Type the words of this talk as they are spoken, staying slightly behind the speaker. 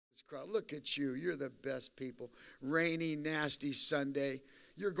this crowd. Look at you. You're the best people. Rainy, nasty Sunday.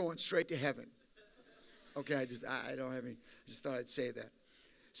 You're going straight to heaven. Okay, I don't have any. I just thought I'd say that.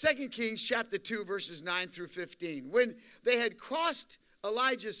 2 Kings chapter 2, verses 9 through 15. When they had crossed,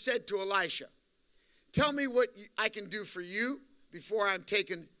 Elijah said to Elisha, tell me what I can do for you before I'm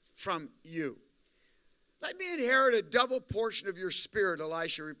taken from you. Let me inherit a double portion of your spirit,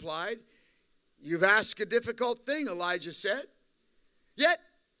 Elisha replied. You've asked a difficult thing, Elijah said. Yet,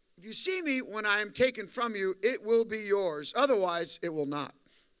 if you see me when I am taken from you, it will be yours. Otherwise, it will not.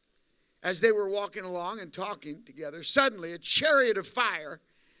 As they were walking along and talking together, suddenly a chariot of fire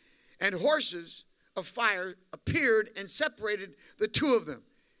and horses of fire appeared and separated the two of them.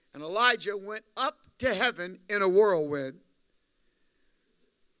 And Elijah went up to heaven in a whirlwind.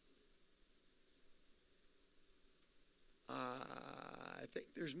 I think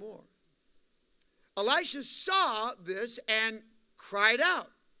there's more. Elisha saw this and cried out,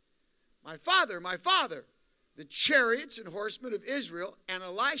 my father, the chariots and horsemen of Israel. And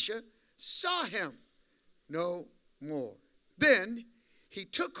Elisha saw him no more. Then he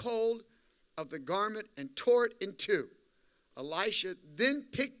took hold of the garment and tore it in two. Elisha then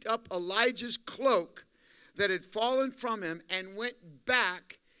picked up Elijah's cloak that had fallen from him and went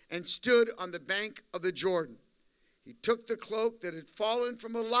back and stood on the bank of the Jordan. He took the cloak that had fallen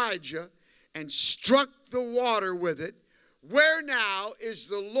from Elijah and struck the water with it. Where now is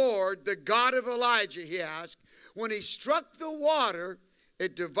the Lord, the God of Elijah, he asked. When he struck the water,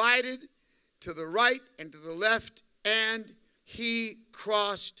 it divided to the right and to the left, and he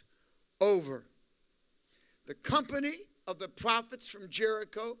crossed over. The company of the prophets from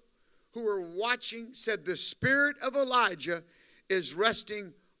Jericho who were watching said, the spirit of Elijah is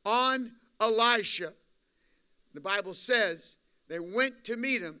resting on Elisha. The Bible says they went to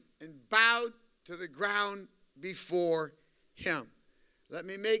meet him and bowed to the ground before him. Let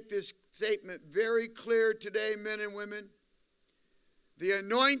me make this statement very clear today, men and women. The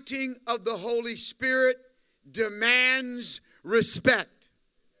anointing of the Holy Spirit demands respect.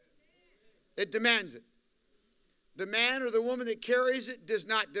 It demands it. The man or the woman that carries it does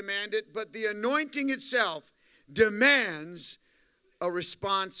not demand it, but the anointing itself demands a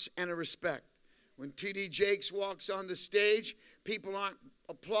response and a respect. When T.D. Jakes walks on the stage, people aren't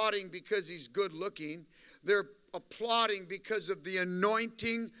applauding because he's good looking. They're applauding because of the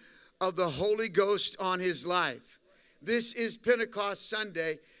anointing of the Holy Ghost on his life. This is Pentecost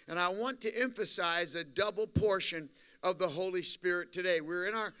Sunday, and I want to emphasize a double portion of the Holy Spirit today. We're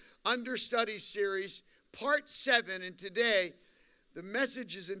in our understudy series, part 7, and today the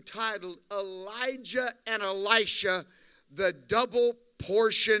message is entitled Elijah and Elisha, the double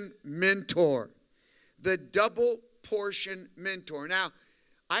portion mentor. The double portion mentor. Now,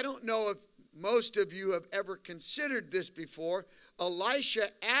 I don't know if most of you have ever considered this before. Elisha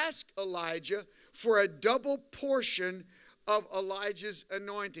asked Elijah for a double portion of Elijah's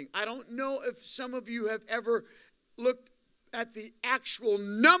anointing. I don't know if some of you have ever looked at the actual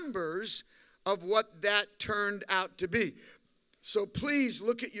numbers of what that turned out to be. So please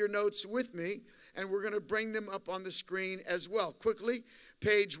look at your notes with me, and we're going to bring them up on the screen as well. Quickly,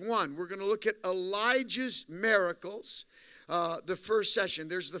 page 1. We're going to look at Elijah's miracles. The first session.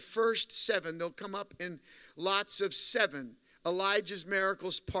 There's the first 7. They'll come up in lots of 7. Elijah's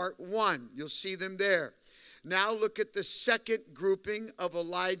miracles, part 1. You'll see them there. Now look at the second grouping of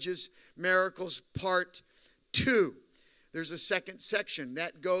Elijah's miracles, part 2. There's a second section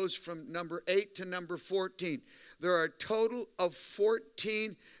that goes from number 8 to number 14. There are a total of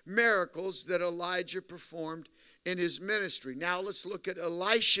 14 miracles that Elijah performed in his ministry. Now let's look at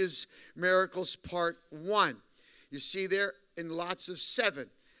Elisha's miracles, part 1. You see there in lots of 7.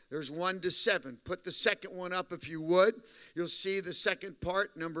 There's 1 to 7. Put the second one up if you would. You'll see the second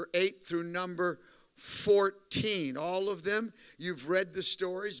part, number 8 through number 14. All of them, you've read the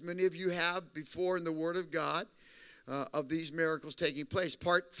stories. Many of you have before in the Word of God of these miracles taking place.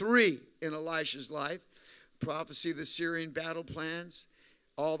 Part 3 in Elisha's life, prophecy of the Syrian battle plans,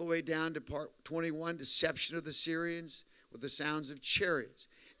 all the way down to part 21, deception of the Syrians with the sounds of chariots.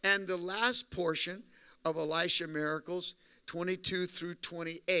 And the last portion of Elisha miracles, 22 through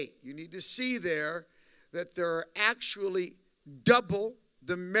 28. You need to see there that there are actually double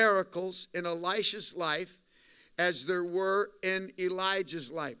the miracles in Elisha's life as there were in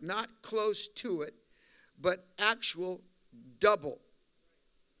Elijah's life. Not close to it, but actual double.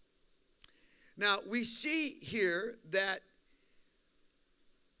 Now, we see here that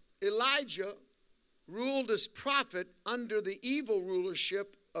Elijah ruled as prophet under the evil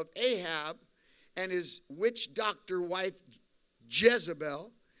rulership of Ahab and his witch doctor wife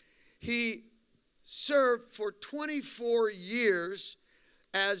Jezebel. He served for 24 years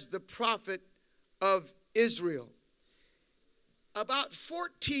as the prophet of Israel. About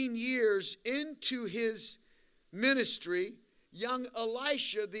 14 years into his ministry, young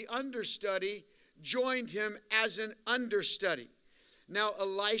Elisha, the understudy, joined him as an understudy. Now,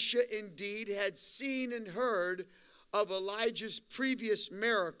 Elisha indeed had seen and heard of Elijah's previous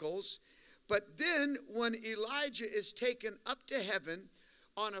miracles, but then when Elijah is taken up to heaven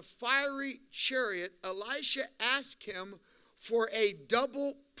on a fiery chariot, Elisha asked him for a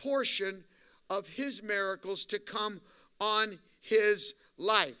double portion of his miracles to come on his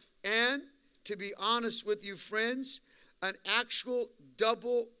life. And to be honest with you, friends, an actual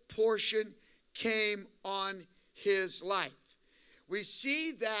double portion came on his life. We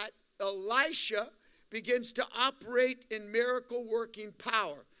see that Elisha begins to operate in miracle working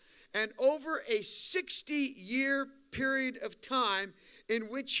power. And over a 60-year period of time in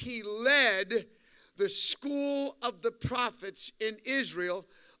which he led the school of the prophets in Israel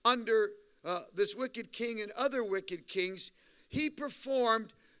under this wicked king and other wicked kings, he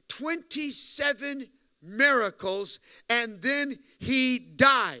performed 27 miracles, and then he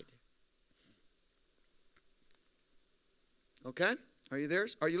died. Okay? Are you there?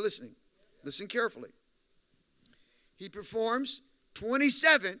 Are you listening? Listen carefully. He performs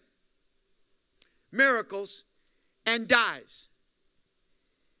 27 miracles and dies.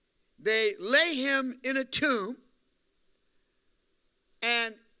 They lay him in a tomb,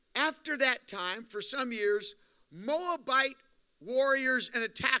 and after that time, for some years, Moabite warriors and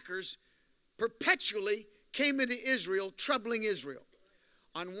attackers perpetually came into Israel, troubling Israel.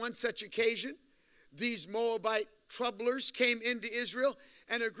 On one such occasion, these Moabite troublers came into Israel,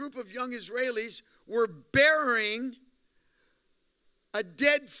 and a group of young Israelis were burying a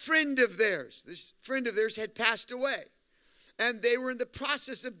dead friend of theirs. This friend of theirs had passed away, and they were in the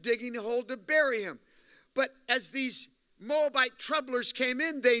process of digging a hole to bury him. But as these Moabite troublers came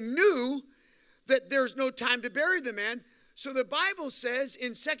in, they knew that there's no time to bury the man. So the Bible says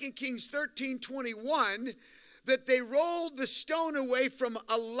in 2 Kings 13:21 that they rolled the stone away from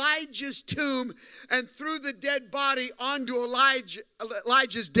Elijah's tomb and threw the dead body onto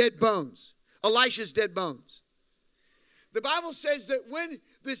Elijah's dead bones, Elisha's dead bones. The Bible says that when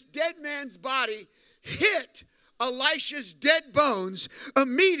this dead man's body hit Elisha's dead bones,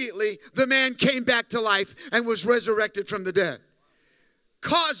 immediately the man came back to life and was resurrected from the dead,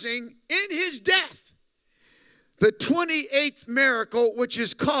 causing in his death the 28th miracle, which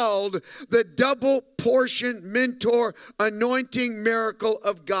is called the double portion mentor anointing miracle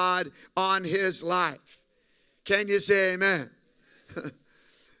of God on his life. Can you say amen?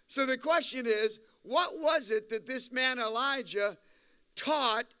 So the question is, what was it that this man Elijah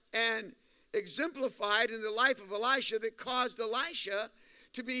taught and exemplified in the life of Elisha that caused Elisha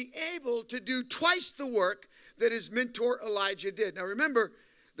to be able to do twice the work that his mentor Elijah did? Now remember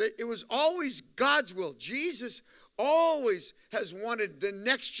that it was always God's will. Jesus always has wanted the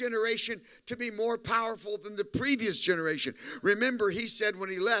next generation to be more powerful than the previous generation. Remember, he said when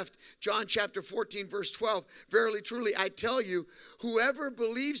he left, John chapter 14, verse 12, "Verily, truly, I tell you, whoever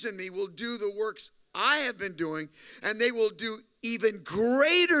believes in me will do the works I have been doing, and they will do even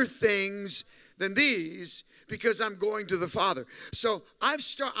greater things than these, because I'm going to the Father." So I'm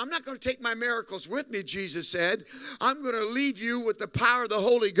not going to take my miracles with me, Jesus said. I'm going to leave you with the power of the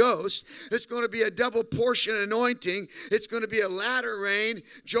Holy Ghost. It's going to be a double portion anointing. It's going to be a latter rain.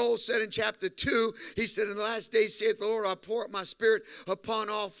 Joel said in chapter 2, he said, "In the last days, saith the Lord, I'll pour out my spirit upon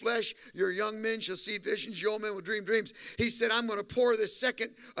all flesh. Your young men shall see visions, your old men will dream dreams." He said, I'm going to pour this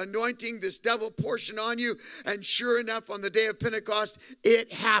second anointing, this double portion on you. And sure enough, on the day of Pentecost,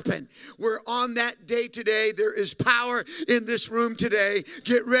 it happened. We're on that day today. There is power in this room today.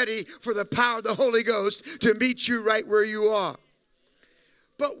 Get ready for the power of the Holy Ghost to meet you right where you are.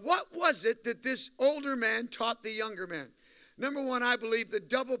 But what was it that this older man taught the younger man? Number one, I believe the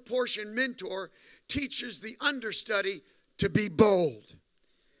double portion mentor teaches the understudy to be bold.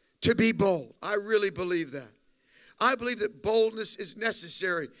 To be bold. I really believe that. I believe that boldness is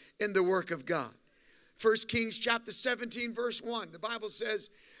necessary in the work of God. 1 Kings chapter 17, verse 1, the Bible says,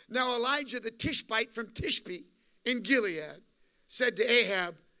 "Now Elijah the Tishbite from Tishbe in Gilead said to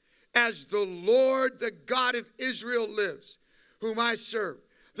Ahab, As the Lord, the God of Israel lives, whom I serve,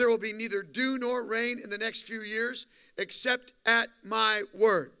 there will be neither dew nor rain in the next few years, except at my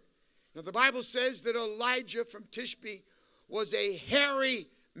word." Now the Bible says that Elijah from Tishbe was a hairy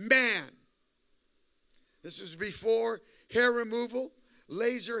man. This was before hair removal.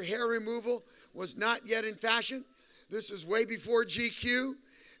 Laser hair removal was not yet in fashion. This is way before GQ.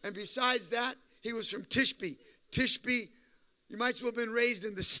 And besides that, he was from Tishbe. Tishbe, you might as well have been raised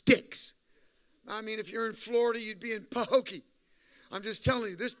in the sticks. I mean, if you're in Florida, you'd be in Pahokee. I'm just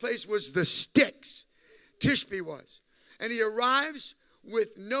telling you, this place was the sticks. Tishbe was. And he arrives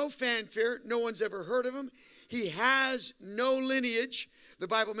with no fanfare. No one's ever heard of him. He has no lineage. The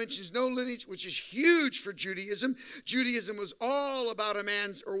Bible mentions no lineage, which is huge for Judaism. Judaism was all about a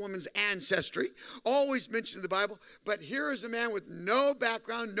man's or woman's ancestry, always mentioned in the Bible. But here is a man with no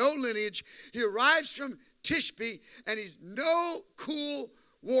background, no lineage. He arrives from Tishbe, and he's no cool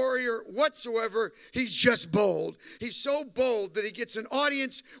warrior whatsoever. He's just bold. He's so bold that he gets an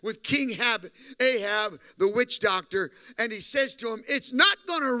audience with King Ahab, the witch doctor, and he says to him, it's not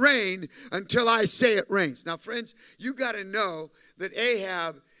going to rain until I say it rains. Now, friends, you got to know that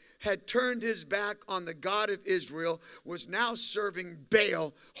Ahab had turned his back on the God of Israel, was now serving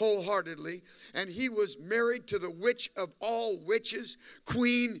Baal wholeheartedly, and he was married to the witch of all witches,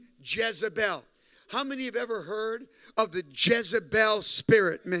 Queen Jezebel. How many have ever heard of the Jezebel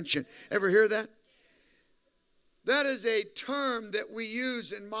spirit mentioned? Ever hear that? That is a term that we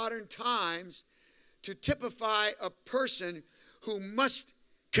use in modern times to typify a person who must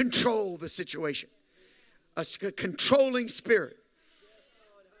control the situation. A controlling spirit.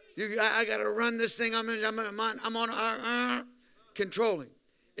 I got to run this thing. I'm on controlling.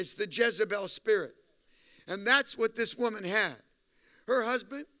 It's the Jezebel spirit. And that's what this woman had. Her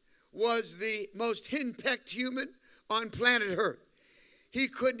husband was the most henpecked human on planet Earth. He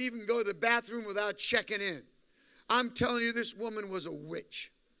couldn't even go to the bathroom without checking in. I'm telling you, this woman was a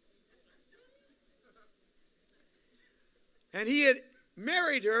witch. And he had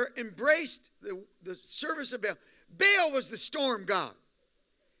married her, embraced the service of Baal. Baal was the storm god.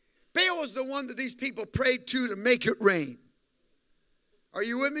 Baal was the one that these people prayed to make it rain. Are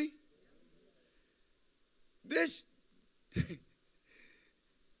you with me? This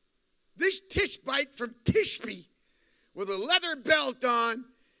Tishbite from Tishbe with a leather belt on,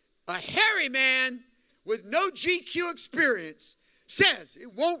 a hairy man with no GQ experience, says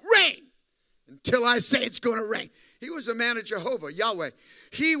it won't rain until I say it's going to rain. He was a man of Jehovah, Yahweh.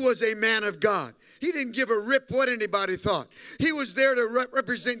 He was a man of God. He didn't give a rip what anybody thought. He was there to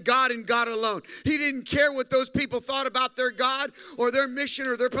represent God and God alone. He didn't care what those people thought about their God or their mission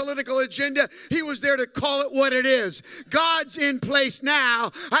or their political agenda. He was there to call it what it is. God's in place now.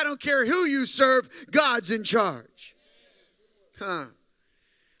 I don't care who you serve. God's in charge. Let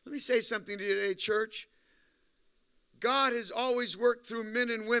me say something to you today, church. God has always worked through men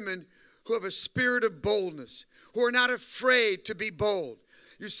and women who have a spirit of boldness, who are not afraid to be bold.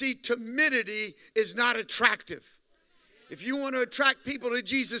 You see, timidity is not attractive. If you want to attract people to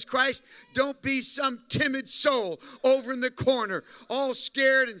Jesus Christ, don't be some timid soul over in the corner, all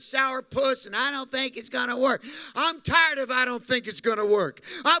scared and sourpuss, and I don't think it's going to work. I'm tired of I don't think it's going to work.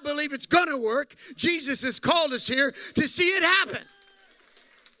 I believe it's going to work. Jesus has called us here to see it happen.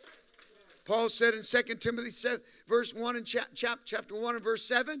 Paul said in 2 Timothy 7, verse 1 and chapter 1 and verse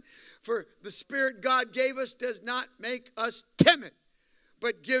 7, for the Spirit God gave us does not make us timid,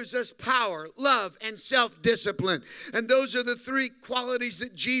 but gives us power, love, and self-discipline. And those are the three qualities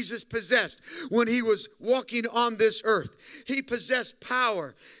that Jesus possessed when he was walking on this earth. He possessed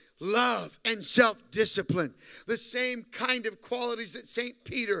power, love, and self-discipline. The same kind of qualities that St.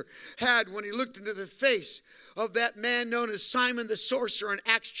 Peter had when he looked into the face of that man known as Simon the sorcerer in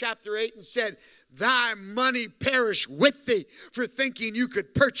Acts chapter 8 and said, thy money perish with thee for thinking you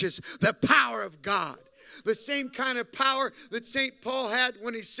could purchase the power of God. The same kind of power that St. Paul had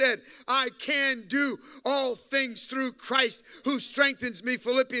when he said, I can do all things through Christ who strengthens me,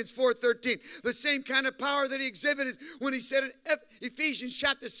 Philippians 4:13. The same kind of power that he exhibited when he said in Ephesians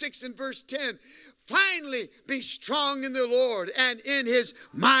chapter 6 and verse 10, finally be strong in the Lord and in his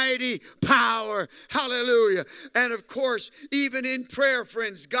mighty power. Hallelujah. And of course, even in prayer,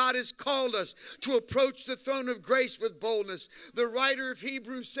 friends, God has called us to approach the throne of grace with boldness. The writer of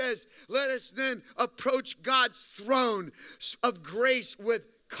Hebrews says, let us then approach God's throne of grace with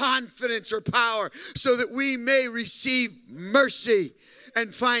confidence or power so that we may receive mercy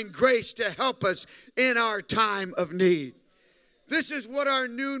and find grace to help us in our time of need. This is what our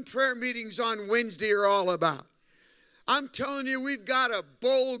noon prayer meetings on Wednesday are all about. I'm telling you, we've got a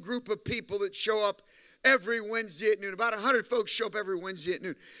bold group of people that show up every Wednesday at noon. About 100 folks show up every Wednesday at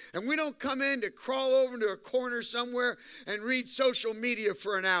noon. And we don't come in to crawl over into a corner somewhere and read social media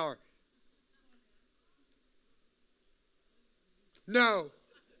for an hour. No.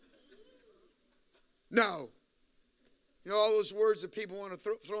 No. You know all those words that people want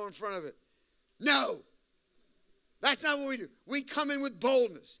to throw in front of it. No. That's not what we do. We come in with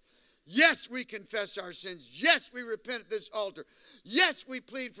boldness. Yes, we confess our sins. Yes, we repent at this altar. Yes, we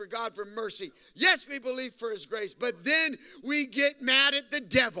plead for God for mercy. Yes, we believe for his grace. But then we get mad at the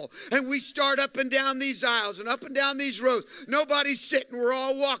devil and we start up and down these aisles and up and down these rows. Nobody's sitting. We're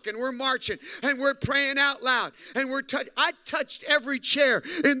all walking. We're marching and we're praying out loud. And I touched every chair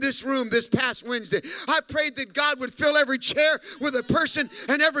in this room this past Wednesday. I prayed that God would fill every chair with a person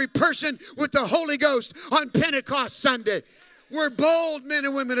and every person with the Holy Ghost on Pentecost Sunday. We're bold men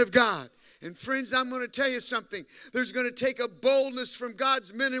and women of God. And friends, I'm going to tell you something. There's going to take a boldness from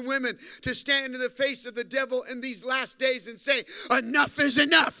God's men and women to stand in the face of the devil in these last days and say, enough is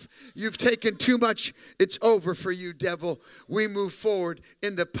enough. You've taken too much. It's over for you, devil. We move forward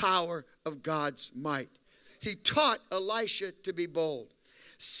in the power of God's might. He taught Elisha to be bold.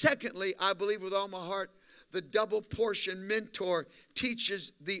 Secondly, I believe with all my heart, the double portion mentor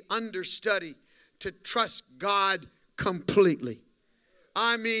teaches the understudy to trust God completely.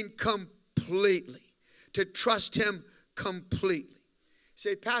 I mean completely. To trust him completely. You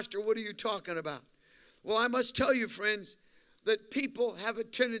say, Pastor, what are you talking about? Well, I must tell you, friends, that people have a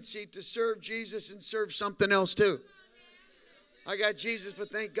tendency to serve Jesus and serve something else too. I got Jesus, but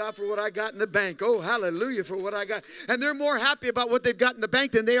thank God for what I got in the bank. Oh, hallelujah for what I got. And they're more happy about what they've got in the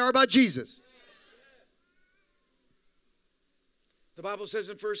bank than they are about Jesus. The Bible says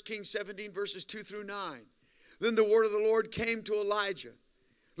in 1 Kings 17, verses 2 through 9. Then the word of the Lord came to Elijah.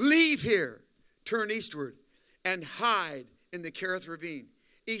 Leave here, turn eastward, and hide in the Kerith ravine,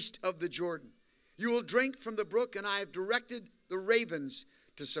 east of the Jordan. You will drink from the brook, and I have directed the ravens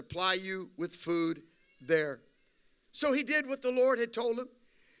to supply you with food there. So he did what the Lord had told him.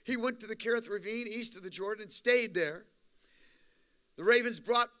 He went to the Kerith ravine, east of the Jordan, and stayed there. The ravens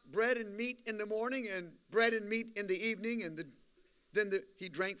brought bread and meat in the morning, and bread and meat in the evening, and he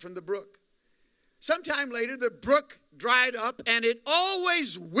drank from the brook. Sometime later, the brook dried up, and it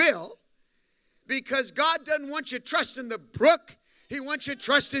always will, because God doesn't want you trusting the brook. He wants you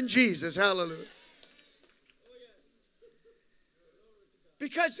trusting Jesus. Hallelujah.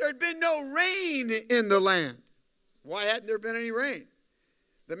 Because there had been no rain in the land. Why hadn't there been any rain?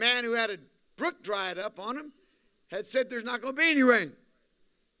 The man who had a brook dried up on him had said there's not going to be any rain.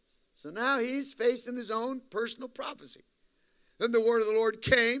 So now he's facing his own personal prophecy. Then the word of the Lord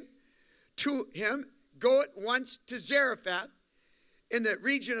came to him, go at once to Zarephath in the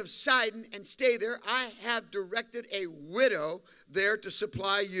region of Sidon and stay there. I have directed a widow there to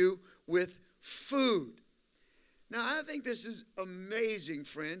supply you with food. Now, I think this is amazing,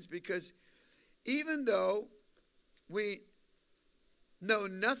 friends, because even though we know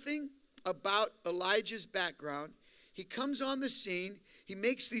nothing about Elijah's background, he comes on the scene, he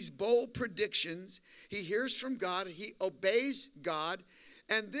makes these bold predictions, he hears from God, he obeys God,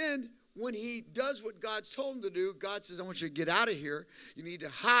 and then when he does what God's told him to do, God says, I want you to get out of here. You need to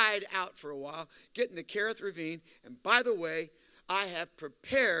hide out for a while, get in the Kerith ravine, and by the way, I have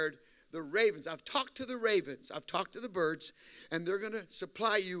prepared the ravens. I've talked to the ravens. I've talked to the birds, and they're going to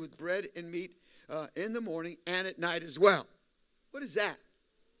supply you with bread and meat in the morning and at night as well. What is that?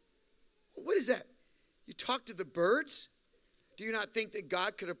 What is that? You talk to the birds? Do you not think that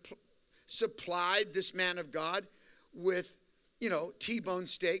God could have supplied this man of God with, T-bone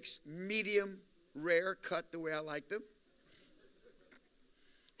steaks, medium rare, cut the way I like them,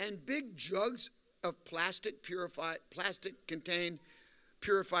 and big jugs of plastic-contained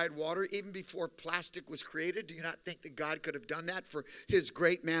purified water even before plastic was created? Do you not think that God could have done that for his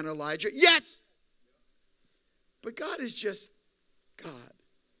great man Elijah? Yes! But God is just God.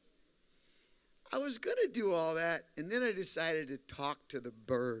 I was going to do all that, and then I decided to talk to the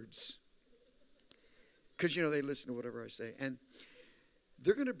birds. Because, they listen to whatever I say. And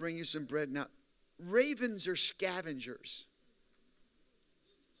they're going to bring you some bread. Now, ravens are scavengers.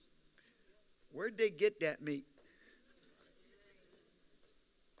 Where'd they get that meat?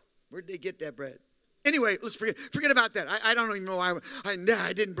 Where'd they get that bread? Anyway, let's forget about that. I don't even know why I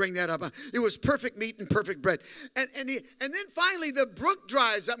didn't bring that up. It was perfect meat and perfect bread. And then finally the brook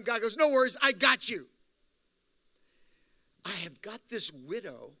dries up and God goes, no worries, I got you. I have got this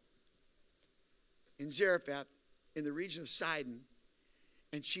widow in Zarephath in the region of Sidon,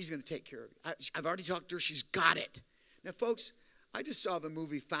 and she's going to take care of you. I've already talked to her. She's got it. Now, folks, I just saw the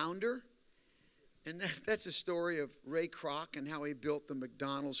movie Founder. And that's a story of Ray Kroc and how he built the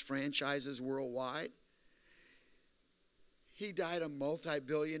McDonald's franchises worldwide. He died a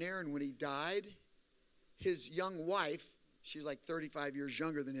multi-billionaire, and when he died, his young wife, she's like 35 years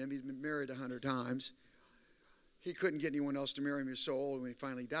younger than him. He's been married 100 times. He couldn't get anyone else to marry him. He was so old when he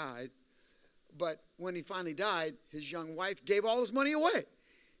finally died. But when he finally died, his young wife gave all his money away.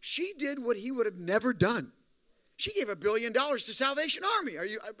 She did what he would have never done. She gave $1 billion to Salvation Army. Are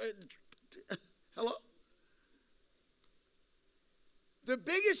you, hello? The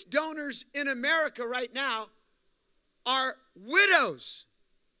biggest donors in America right now are widows.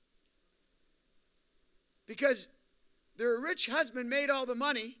 Because their rich husband made all the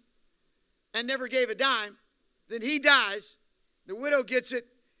money and never gave a dime. Then he dies. The widow gets it.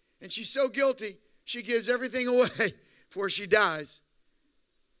 And she's so guilty, she gives everything away before she dies.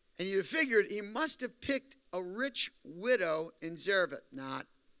 And you'd have figured he must have picked a rich widow in Zarephath. Not.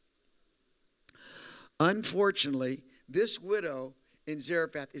 Unfortunately, this widow in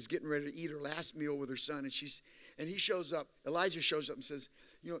Zarephath is getting ready to eat her last meal with her son. And he shows up. Elijah shows up and says,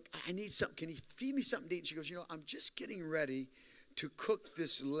 you know, I need something. Can you feed me something to eat? And she goes, you know, I'm just getting ready to cook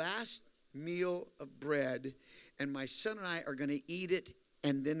this last meal of bread. And my son and I are going to eat it.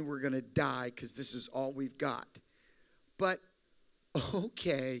 And then we're going to die because this is all we've got. But,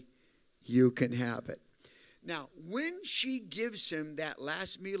 okay, you can have it. Now, when she gives him that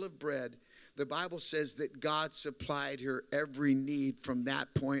last meal of bread, the Bible says that God supplied her every need from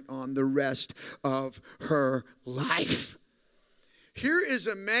that point on the rest of her life. Here is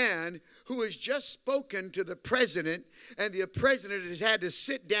a man who has just spoken to the president, and the president has had to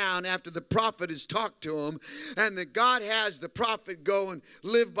sit down after the prophet has talked to him, and that God has the prophet go and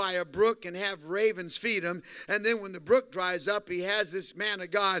live by a brook and have ravens feed him, and then when the brook dries up, he has this man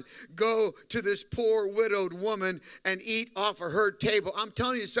of God go to this poor widowed woman and eat off of her table. I'm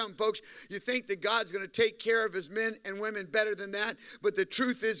telling you something, folks, you think that God's going to take care of his men and women better than that, but the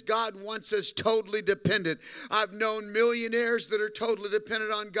truth is God wants us totally dependent. I've known millionaires that are totally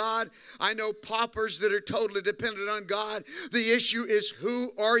dependent on God. I know paupers that are totally dependent on God. The issue is,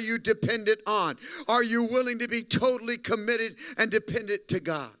 who are you dependent on? Are you willing to be totally committed and dependent to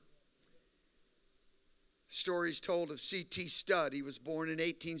God? Stories told of C.T. Studd. He was born in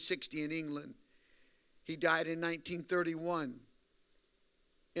 1860 in England. He died in 1931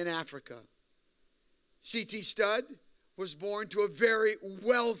 in Africa. C.T. Studd was born to a very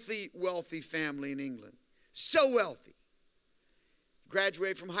wealthy family in England. So wealthy.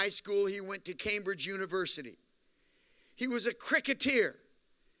 Graduated from high school, he went to Cambridge University. He was a cricketer,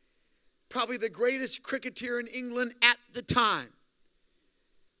 probably the greatest cricketer in England at the time.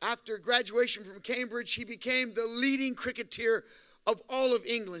 After graduation from Cambridge, he became the leading cricketer of all of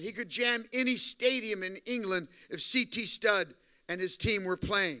England. He could jam any stadium in England if C.T. Studd and his team were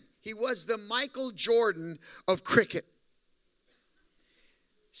playing. He was the Michael Jordan of cricket.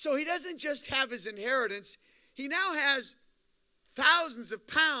 So he doesn't just have his inheritance, he now has thousands of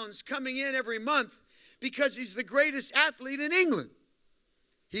pounds coming in every month because he's the greatest athlete in England.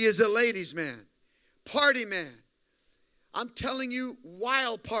 He is a ladies' man, party man. I'm telling you,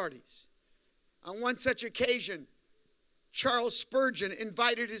 wild parties. On one such occasion, Charles Spurgeon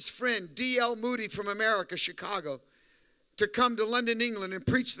invited his friend D.L. Moody from America, Chicago, to come to London, England and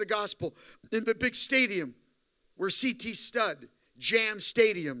preach the gospel in the big stadium where C.T. Studd jammed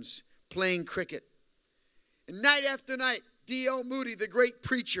stadiums playing cricket. And night after night, D.L. Moody, the great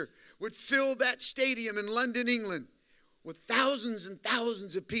preacher, would fill that stadium in London, England with thousands and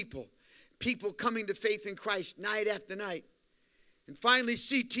thousands of people coming to faith in Christ night after night. And finally,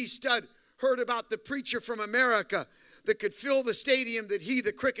 C.T. Studd heard about the preacher from America that could fill the stadium that he,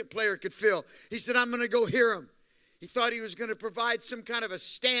 the cricket player, could fill. He said, I'm going to go hear him. He thought he was going to provide some kind of a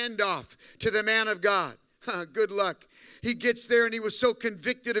standoff to the man of God. Good luck. He gets there and he was so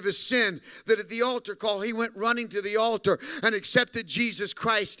convicted of his sin that at the altar call, he went running to the altar and accepted Jesus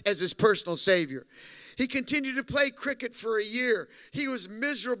Christ as his personal Savior. He continued to play cricket for a year. He was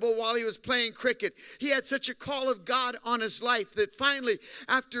miserable while he was playing cricket. He had such a call of God on his life that finally,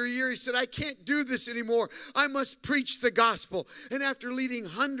 after a year, he said, I can't do this anymore. I must preach the gospel. And after leading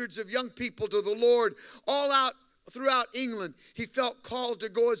hundreds of young people to the Lord all out throughout England, he felt called to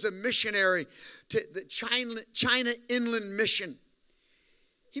go as a missionary to the China Inland Mission.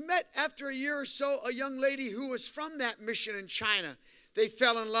 He met, after a year or so, a young lady who was from that mission in China. They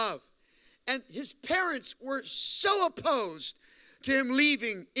fell in love. And his parents were so opposed to him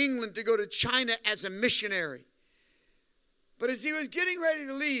leaving England to go to China as a missionary. But as he was getting ready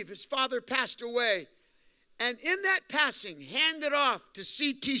to leave, his father passed away. And in that passing, handed off to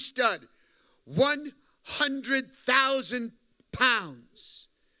C.T. Studd 100,000 pounds.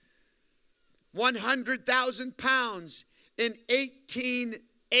 100,000 pounds in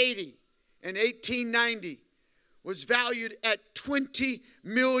 1880 and 1890 was valued at 20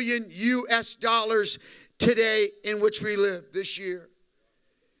 million US dollars today, in which we live this year.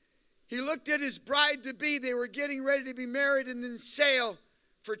 He looked at his bride-to-be. They were getting ready to be married and then sail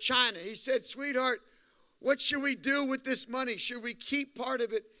for China. He said, sweetheart, what should we do with this money? Should we keep part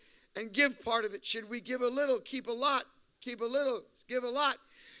of it and give part of it? Should we give a little, keep a lot, keep a little, give a lot?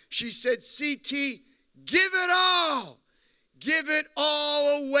 She said, CT, give it all. Give it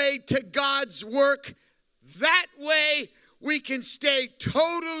all away to God's work. That way we can stay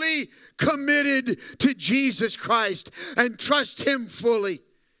totally committed to Jesus Christ and trust him fully.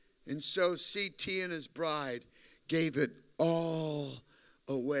 And so CT and his bride gave it all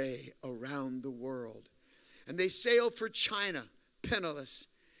away around the world. And they sailed for China, penniless.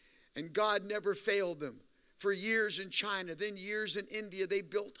 And God never failed them. For years in China, then years in India, they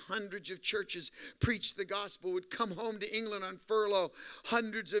built hundreds of churches, preached the gospel, would come home to England on furlough.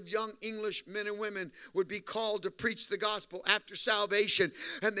 Hundreds of young English men and women would be called to preach the gospel after salvation.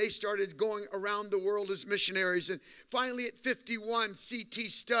 And they started going around the world as missionaries. And finally at 51, C.T.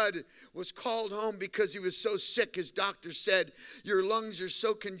 Studd was called home because he was so sick. His doctor said, your lungs are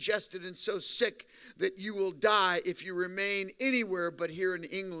so congested and so sick that you will die if you remain anywhere but here in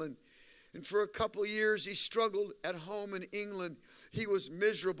England. And for a couple of years, he struggled at home in England. He was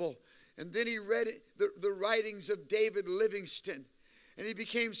miserable. And then he read the writings of David Livingstone. And he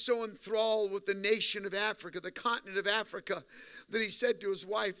became so enthralled with the nation of Africa, the continent of Africa, that he said to his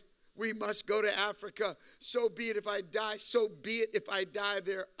wife, we must go to Africa. So be it if I die. So be it if I die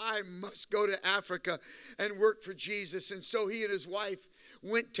there. I must go to Africa and work for Jesus. And so he and his wife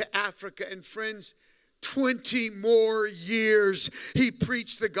went to Africa. And friends, 20 more years he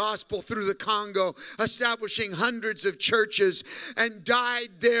preached the gospel through the Congo, establishing hundreds of churches, and died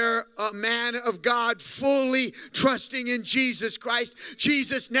there a man of God, fully trusting in Jesus Christ.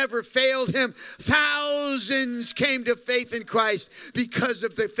 Jesus never failed him. Thousands came to faith in Christ because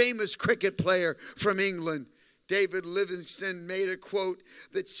of the famous cricket player from England. David Livingstone made a quote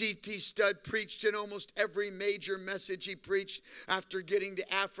that C.T. Studd preached in almost every major message he preached after getting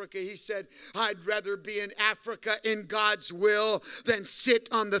to Africa. He said, I'd rather be in Africa in God's will than sit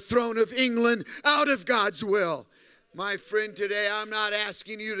on the throne of England out of God's will. My friend, today I'm not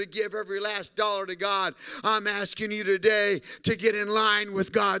asking you to give every last dollar to God. I'm asking you today to get in line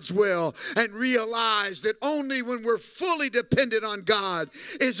with God's will and realize that only when we're fully dependent on God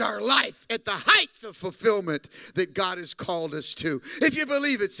is our life at the height of fulfillment that God has called us to. If you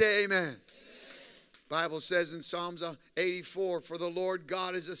believe it, say amen. Bible says in Psalms 84, for the Lord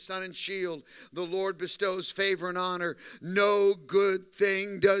God is a sun and shield. The Lord bestows favor and honor. No good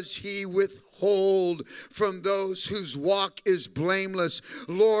thing does he withhold from those whose walk is blameless.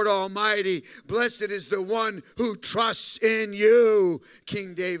 Lord Almighty, blessed is the one who trusts in you.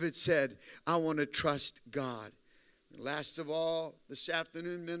 King David said, I want to trust God. And last of all, this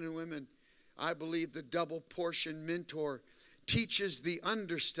afternoon, men and women, I believe the double portion mentor teaches the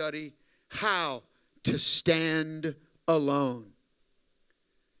understudy how to stand alone.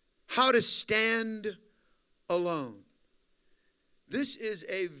 How to stand alone. This is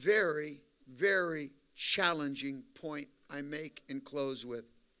a very, very challenging point I make and close with.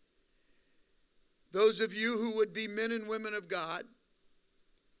 Those of you who would be men and women of God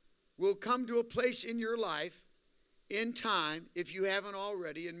will come to a place in your life, in time, if you haven't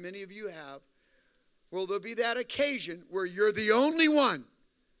already, and many of you have, where there'll be that occasion where you're the only one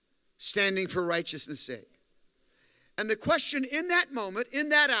standing for righteousness' sake. And the question in that moment, in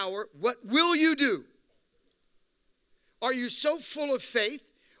that hour, what will you do? Are you so full of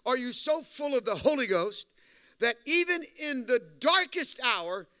faith? Are you so full of the Holy Ghost that even in the darkest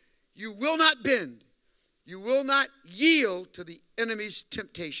hour, you will not bend? You will not yield to the enemy's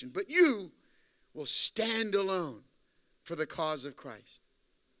temptation, but you will stand alone for the cause of Christ.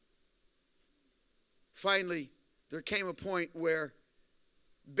 Finally, there came a point where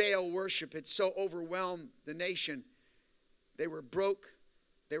Baal worship had so overwhelmed the nation. They were broke,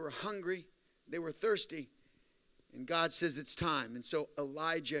 they were hungry, they were thirsty. And God says it's time. And so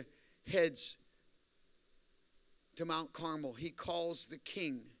Elijah heads to Mount Carmel. He calls the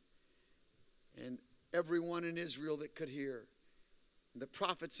king and everyone in Israel that could hear, the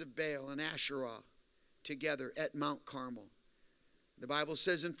prophets of Baal and Asherah, together at Mount Carmel. The Bible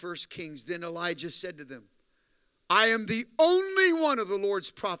says in 1 Kings, then Elijah said to them, I am the only one of the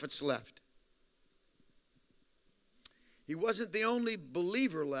Lord's prophets left. He wasn't the only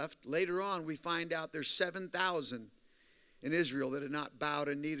believer left. Later on, we find out there's 7,000 in Israel that had not bowed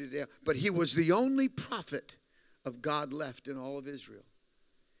and needed it. But he was the only prophet of God left in all of Israel.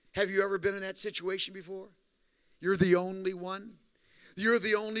 Have you ever been in that situation before? You're the only one. You're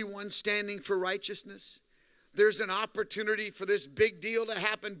the only one standing for righteousness. There's an opportunity for this big deal to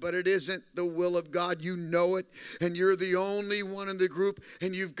happen, but it isn't the will of God. You know it, and you're the only one in the group,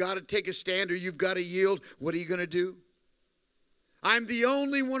 and you've got to take a stand or you've got to yield. What are you going to do? I'm the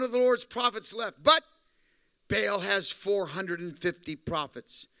only one of the Lord's prophets left, but Baal has 450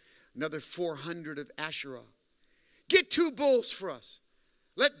 prophets. another 400 of Asherah. Get 2 bulls for us.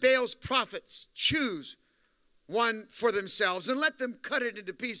 Let Baal's prophets choose one for themselves, and let them cut it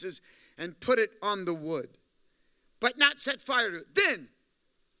into pieces and put it on the wood, but not set fire to it. Then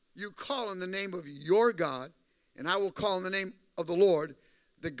you call on the name of your God, and I will call on the name of the Lord,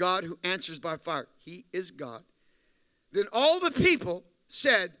 the God who answers by fire. He is God. Then all the people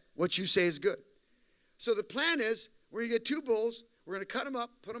said, what you say is good. So the plan is, we're going to get 2 bulls. We're going to cut them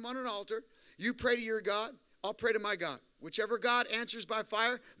up, put them on an altar. You pray to your God. I'll pray to my God. Whichever God answers by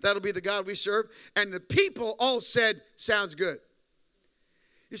fire, that'll be the God we serve. And the people all said, sounds good.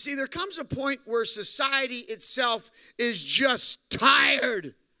 You see, there comes a point where society itself is just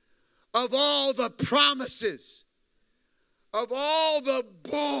tired of all the promises, of all the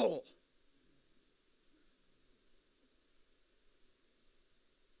bull.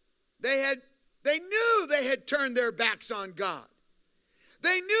 They knew they had turned their backs on God.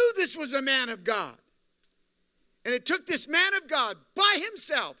 They knew this was a man of God. And it took this man of God by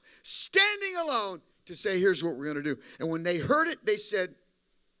himself, standing alone, to say, here's what we're going to do. And when they heard it, they said,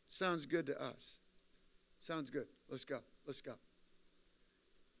 sounds good to us. Sounds good. Let's go. Let's go.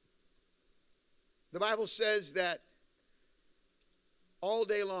 The Bible says that all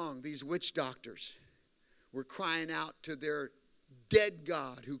day long, these witch doctors were crying out to their dead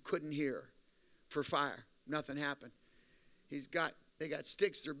God who couldn't hear for fire. Nothing happened. They got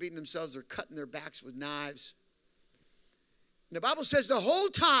sticks. They're beating themselves. They're cutting their backs with knives. And the Bible says the whole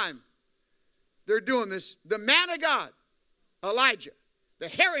time they're doing this, the man of God, Elijah, the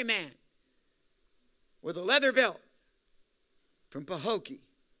hairy man with a leather belt from Pahokee,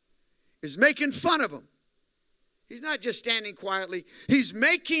 is making fun of them. He's not just standing quietly. He's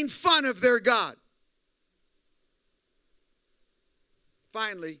making fun of their God.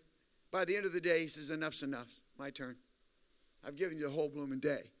 Finally, by the end of the day, he says, enough's enough. My turn. I've given you the whole blooming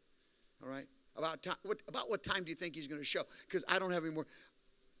day. All right? About what time do you think he's going to show? Because I don't have any more.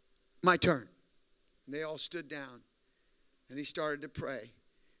 My turn. And they all stood down. And he started to pray.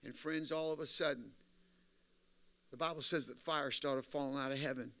 And friends, all of a sudden, the Bible says that fire started falling out of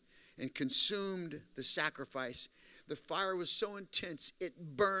heaven and consumed the sacrifice. The fire was so intense,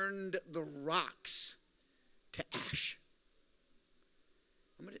 it burned the rocks to ash.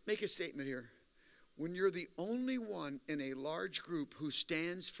 I'm going to make a statement here. When you're the only one in a large group who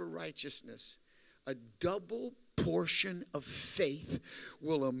stands for righteousness, a double portion of faith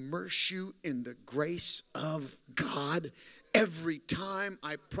will immerse you in the grace of God every time.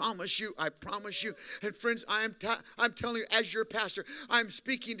 I promise you. And friends, I'm telling you, as your pastor, I'm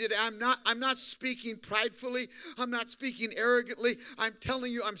speaking today. I'm not speaking pridefully. I'm not speaking arrogantly. I'm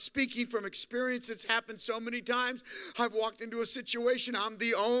telling you, I'm speaking from experience. It's happened so many times. I've walked into a situation. I'm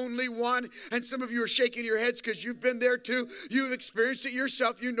the only one. And some of you are shaking your heads because you've been there too. You've experienced it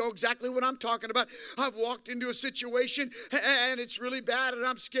yourself. You know exactly what I'm talking about. I've walked into a situation and it's really bad and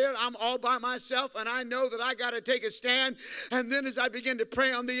I'm scared. I'm all by myself and I know that I got to take a stand. And then as I begin to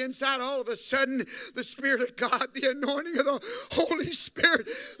pray on the inside, all of a sudden, the Spirit of God, the anointing of the Holy Spirit,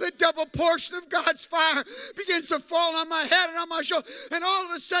 the double portion of God's fire begins to fall on my head and on my shoulder. And all of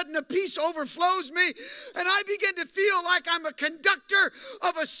a sudden, a peace overflows me. And I begin to feel like I'm a conductor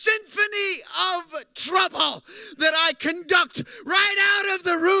of a symphony of trouble that I conduct right out of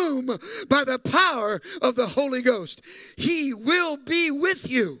the room by the power of the Holy Ghost. He will be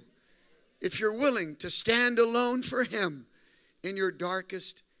with you if you're willing to stand alone for Him in your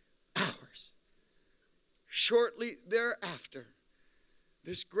darkest hours. Shortly thereafter,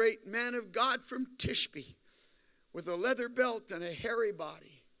 this great man of God from Tishbe, with a leather belt and a hairy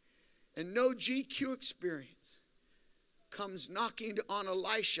body and no GQ experience, comes knocking on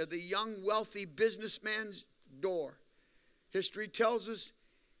Elisha, the young, wealthy businessman's door. History tells us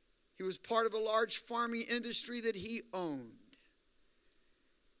he was part of a large farming industry that he owned.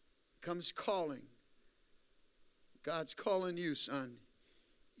 Comes calling. God's calling you, son.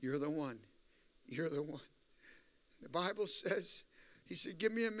 You're the one. You're the one. The Bible says, he said,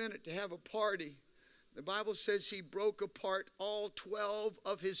 give me a minute to have a party. The Bible says he broke apart all 12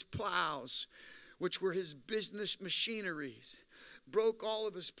 of his plows, which were his business machineries. Broke all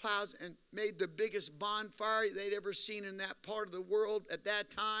of his plows and made the biggest bonfire they'd ever seen in that part of the world at that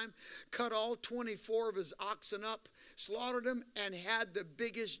time. Cut all 24 of his oxen up, slaughtered them, and had the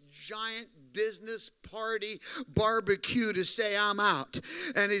biggest giant business party barbecue to say, I'm out.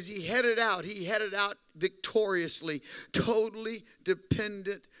 And as he headed out victoriously, totally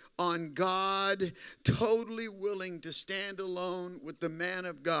dependent on God, totally willing to stand alone with the man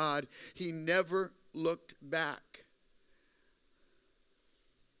of God. He never looked back.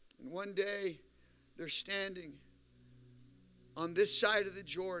 And one day, they're standing on this side of the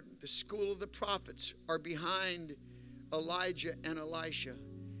Jordan. The school of the prophets are behind Elijah and Elisha.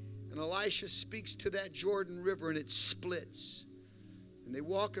 And Elisha speaks to that Jordan River, and it splits. And they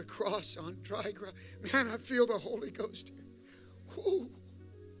walk across on dry ground. Man, I feel the Holy Ghost here. Woo.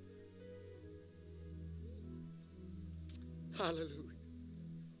 Hallelujah.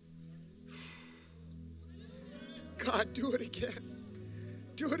 God, do it again.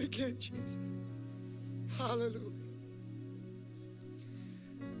 Do it again, Jesus. Hallelujah.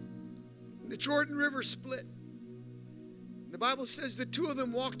 The Jordan River split. The Bible says the two of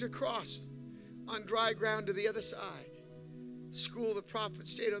them walked across on dry ground to the other side. The school of the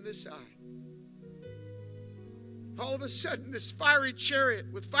prophets stayed on this side. All of a sudden, this fiery chariot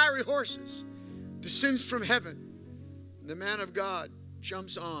with fiery horses descends from heaven. The man of God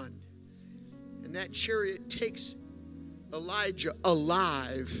jumps on, and that chariot takes Elijah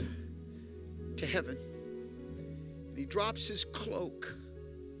alive to heaven. And he drops his cloak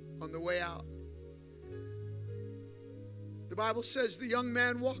on the way out. The Bible says the young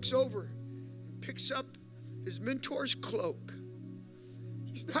man walks over and picks up his mentor's cloak.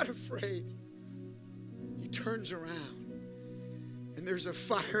 He's not afraid. He turns around, and there's a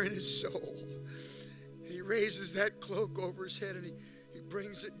fire in his soul. And he raises that cloak over his head, and he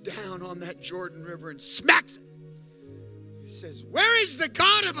brings it down on that Jordan River and smacks it. He says, "Where is the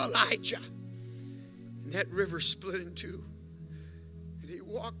God of Elijah?" And that river split in two. And he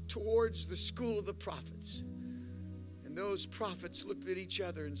walked towards the school of the prophets. And those prophets looked at each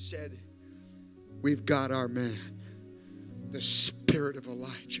other and said, "We've got our man. The spirit of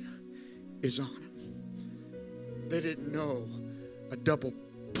Elijah is on him." They didn't know a double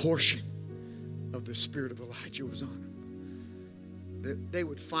portion of the spirit of Elijah was on him. They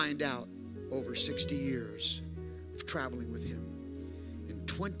would find out over 60 years of traveling with him. And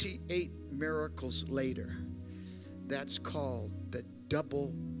 28 miracles later, that's called the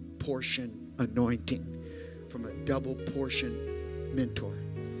double portion anointing from a double portion mentor.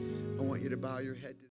 I want you to bow your head.